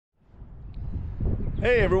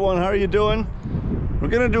Hey everyone, how are you doing? We're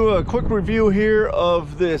gonna do a quick review here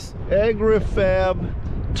of this Agri-Fab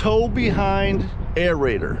tow behind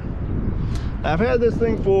aerator. I've had this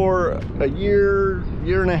thing for a year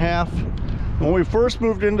and a half. When we first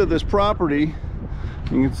moved into this property,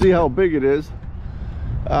 you can see how big it is.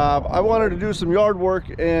 I wanted to do some yard work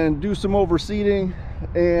and do some overseeding,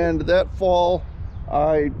 and that fall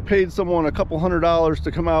I paid someone a couple $100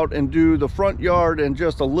 to come out and do the front yard and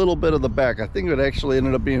just a little bit of the back. I think it actually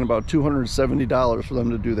ended up being about $270 for them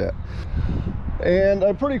to do that. And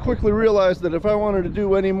I pretty quickly realized that if I wanted to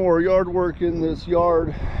do any more yard work in this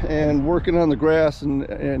yard and working on the grass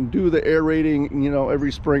and do the aerating, you know,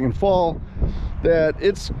 every spring and fall, that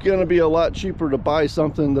it's gonna be a lot cheaper to buy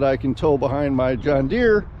something that I can tow behind my John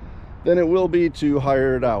Deere than it will be to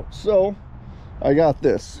hire it out. So I got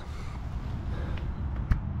this.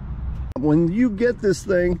 When you get this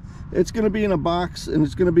thing, it's going to be in a box and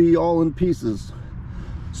it's going to be all in pieces.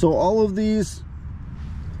 So all of these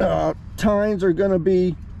tines are going to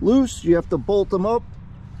be loose. You have to bolt them up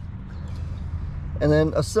and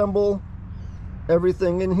then assemble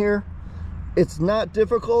everything in here. It's not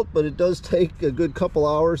difficult, but it does take a good couple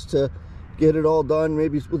hours to get it all done.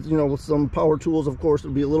 Maybe with, you know, with some power tools, of course,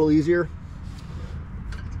 it'll be a little easier.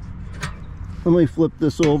 Let me flip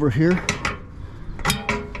this over here.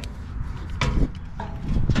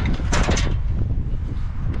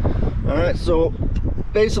 All right, so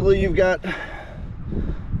basically you've got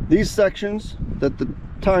these sections that the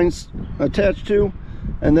tines attach to,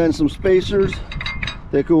 and then some spacers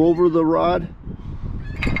that go over the rod,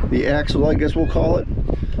 the axle I guess we'll call it,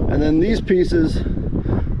 and then these pieces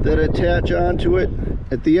that attach onto it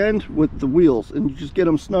at the end with the wheels, and you just get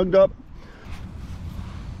them snugged up.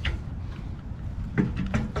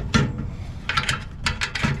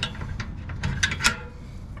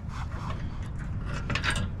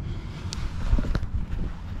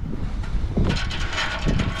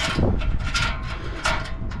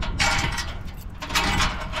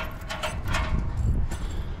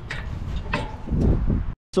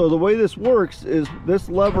 So the way this works is this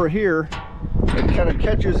lever here, it kind of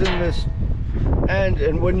catches in this end,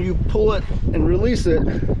 and when you pull it and release it,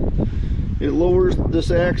 it lowers this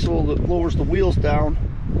axle, that lowers the wheels down,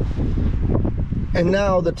 and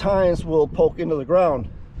now the tines will poke into the ground.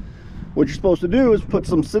 What you're supposed to do is put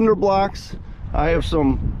some cinder blocks. I have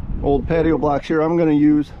some old patio blocks here I'm going to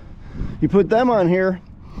use. You put them on here,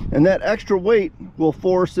 and that extra weight will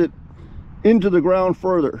force it into the ground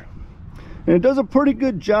further. And it does a pretty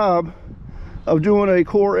good job of doing a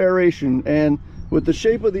core aeration. And with the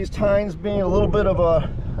shape of these tines being a little bit of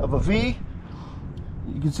a V,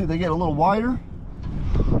 you can see they get a little wider.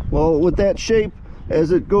 Well, with that shape, as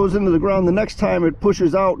it goes into the ground, the next time it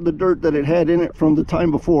pushes out the dirt that it had in it from the time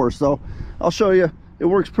before. So I'll show you, it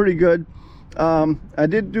works pretty good. I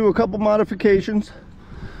did do a couple modifications.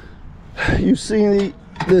 You see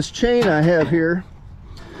this chain I have here.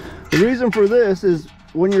 The reason for this is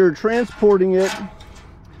when you're transporting it,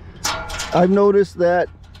 I've noticed that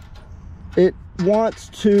it wants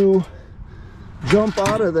to jump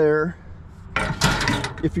out of there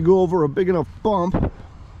if you go over a big enough bump.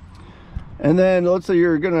 And then let's say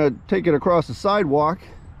you're gonna take it across the sidewalk,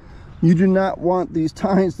 you do not want these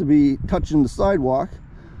tines to be touching the sidewalk.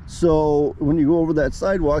 So when you go over that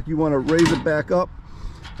sidewalk, you want to raise it back up.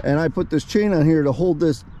 And I put this chain on here to hold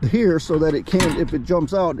this here so that it can't, if it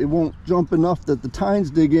jumps out, it won't jump enough that the tines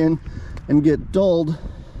dig in and get dulled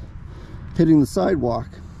hitting the sidewalk.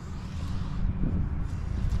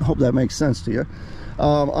 I hope that makes sense to you.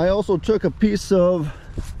 I also took a piece of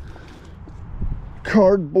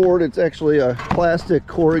cardboard. It's actually a plastic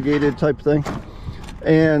corrugated type thing.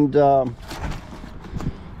 And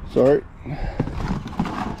sorry,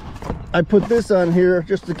 I put this on here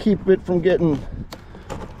just to keep it from getting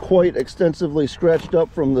quite extensively scratched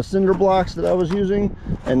up from the cinder blocks that I was using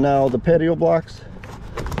and now the patio blocks.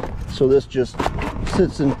 So this just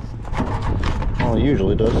sits in, well, it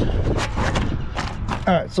usually does.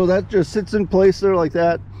 All right, so that just sits in place there like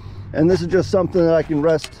that, and this is just something that I can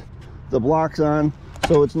rest the blocks on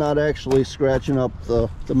so it's not actually scratching up the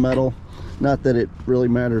metal. Not that it really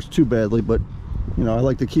matters too badly, but you know, I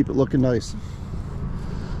like to keep it looking nice.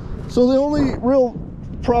 So the only real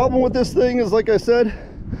problem with this thing is, like I said,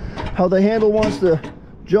 how the handle wants to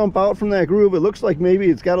jump out from that groove. It looks like maybe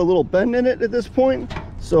it's got a little bend in it at this point,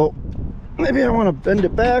 so maybe I want to bend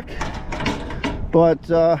it back. But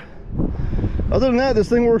other than that, this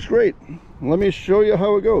thing works great. Let me show you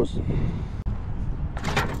how it goes.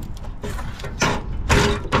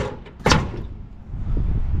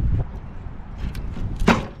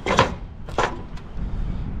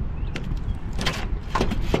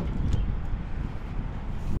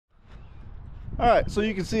 All right, so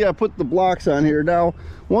you can see I put the blocks on here. Now,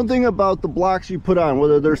 one thing about the blocks you put on,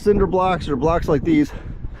 whether they're cinder blocks or blocks like these,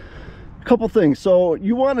 a couple things. So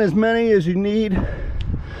you want as many as you need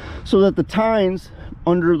so that the tines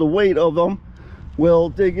under the weight of them will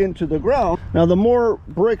dig into the ground. Now, the more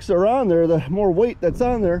bricks are on there, the more weight that's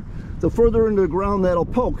on there, the further into the ground that'll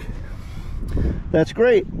poke. That's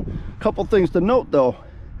great. Couple things to note though.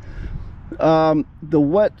 The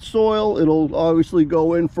wet soil, it'll obviously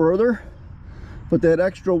go in further, but that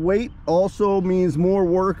extra weight also means more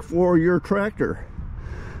work for your tractor.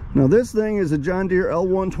 Now, this thing is a John Deere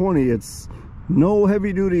L120. It's no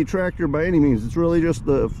heavy duty tractor by any means. It's really just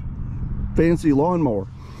the fancy lawnmower.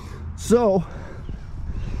 So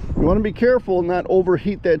you want to be careful and not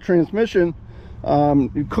overheat that transmission.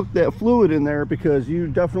 You cook that fluid in there, because you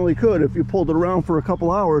definitely could if you pulled it around for a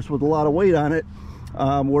couple hours with a lot of weight on it,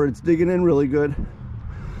 where it's digging in really good.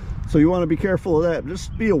 So you want to be careful of that.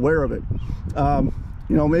 Just be aware of it.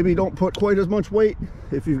 You know, maybe don't put quite as much weight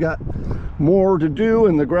if you've got more to do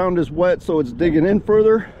and the ground is wet, so it's digging in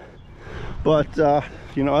further. But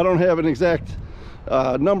you know, I don't have an exact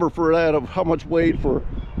number for that of how much weight for,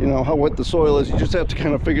 you know, how wet the soil is. You just have to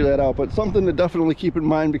kind of figure that out. But something to definitely keep in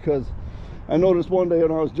mind, because I noticed one day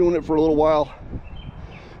when I was doing it for a little while,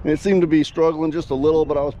 and it seemed to be struggling just a little,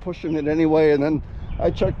 but I was pushing it anyway, and then I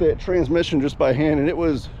checked that transmission just by hand, and it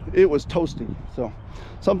was toasty. So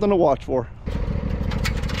something to watch for.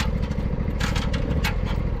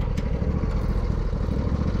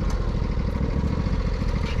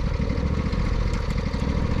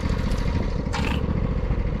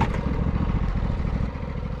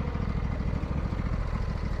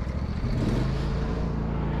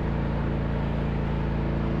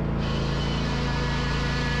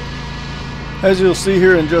 As you'll see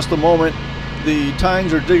here in just a moment, the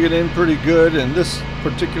tines are digging in pretty good, and this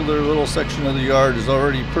particular little section of the yard is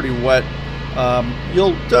already pretty wet.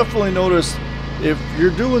 You'll definitely notice if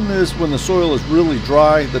you're doing this when the soil is really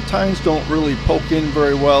dry, the tines don't really poke in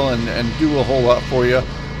very well and do a whole lot for you.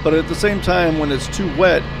 But at the same time, when it's too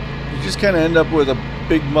wet, you just kind of end up with a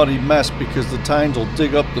big muddy mess, because the tines will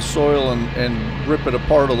dig up the soil and rip it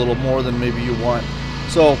apart a little more than maybe you want.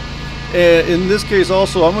 So in this case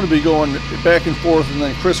also, I'm going to be going back and forth and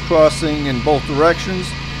then crisscrossing in both directions,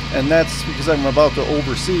 and that's because I'm about to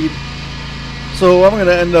overseed. So I'm going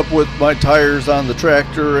to end up with my tires on the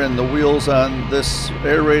tractor, and the wheels on this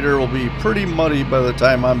aerator will be pretty muddy by the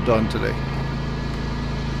time I'm done today.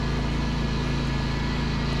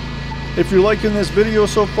 If you're liking this video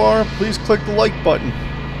so far, please click the like button.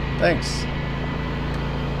 Thanks.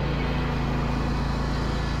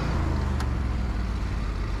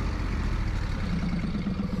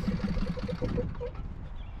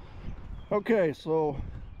 Okay, so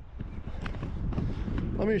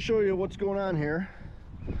let me show you what's going on here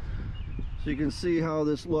so you can see how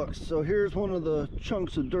this looks. So here's one of the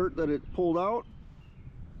chunks of dirt that it pulled out.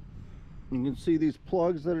 You can see these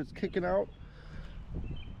plugs that it's kicking out.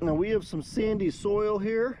 Now we have some sandy soil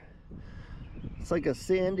here. It's like a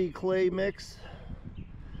sandy clay mix,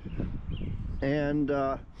 and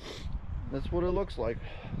that's what it looks like.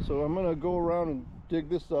 So I'm gonna go around and dig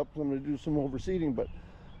this up. I'm gonna do some overseeding, but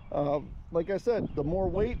like I said, the more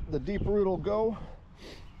weight, the deeper it'll go.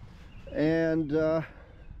 And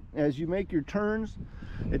as you make your turns,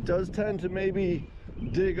 it does tend to maybe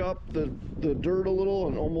dig up the dirt a little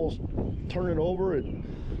and almost turn it over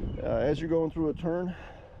as you're going through a turn.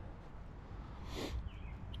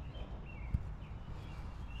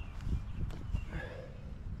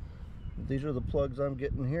 These are the plugs I'm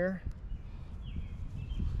getting here.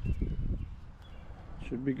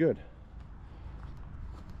 Should be good.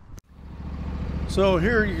 So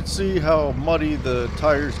here you can see how muddy the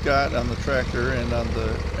tires got on the tractor and on the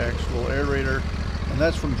actual aerator, and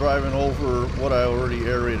that's from driving over what I already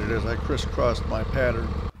aerated as I crisscrossed my pattern.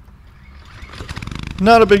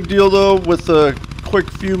 Not a big deal though. With a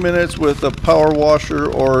quick few minutes with a power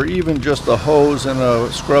washer or even just a hose and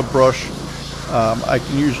a scrub brush, I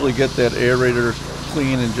can usually get that aerator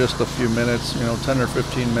clean in just a few minutes, 10 or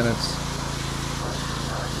 15 minutes.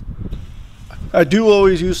 I do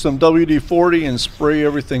always use some WD-40 and spray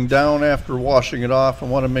everything down after washing it off. I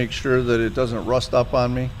want to make sure that it doesn't rust up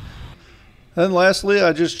on me. And lastly,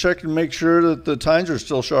 I just check and make sure that the tines are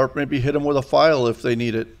still sharp. Maybe hit them with a file if they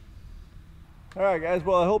need it. Alright guys,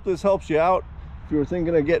 well I hope this helps you out. If you were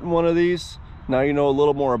thinking of getting one of these, now you know a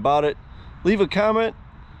little more about it. Leave a comment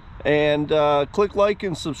and click like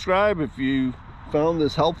and subscribe if you found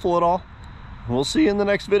this helpful at all. We'll see you in the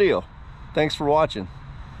next video. Thanks for watching.